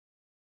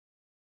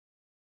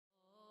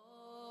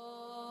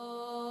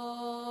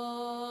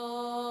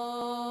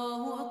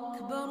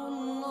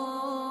أكبر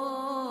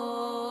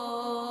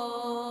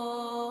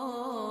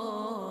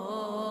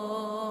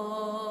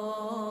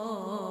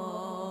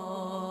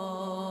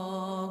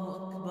الله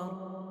أكبر.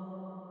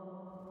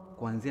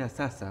 Kuanzia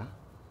sasa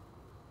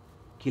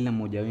kila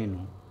mmoja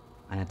wenu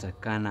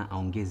anatakana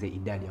aongeze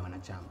idadi ya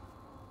wanachama.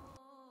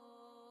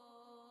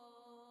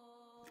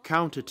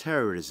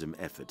 Counter-terrorism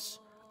efforts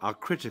are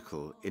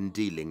critical in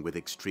dealing with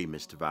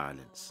extremist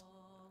violence.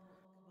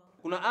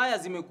 Kuna aya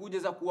zimekuja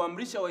za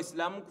kuamrisha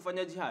Waislamu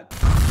kufanya jihad.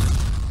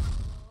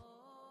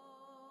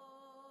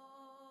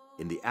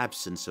 In the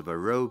absence of a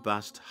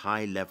robust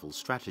high-level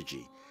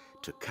strategy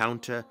to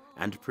counter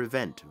and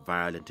prevent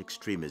violent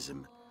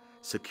extremism,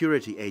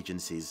 security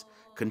agencies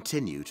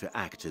continue to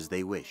act as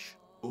they wish.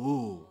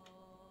 Oh,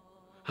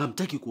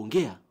 hamtaki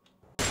kuongea?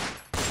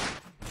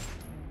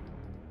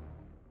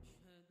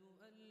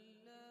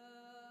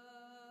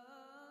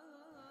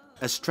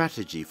 A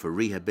strategy for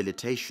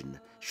rehabilitation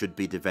should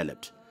be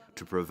developed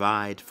to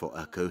provide for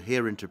a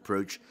coherent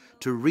approach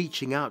to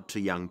reaching out to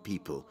young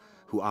people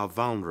who are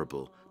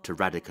vulnerable to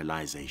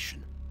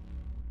radicalization.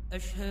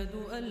 أشهد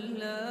أن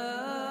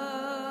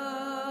لا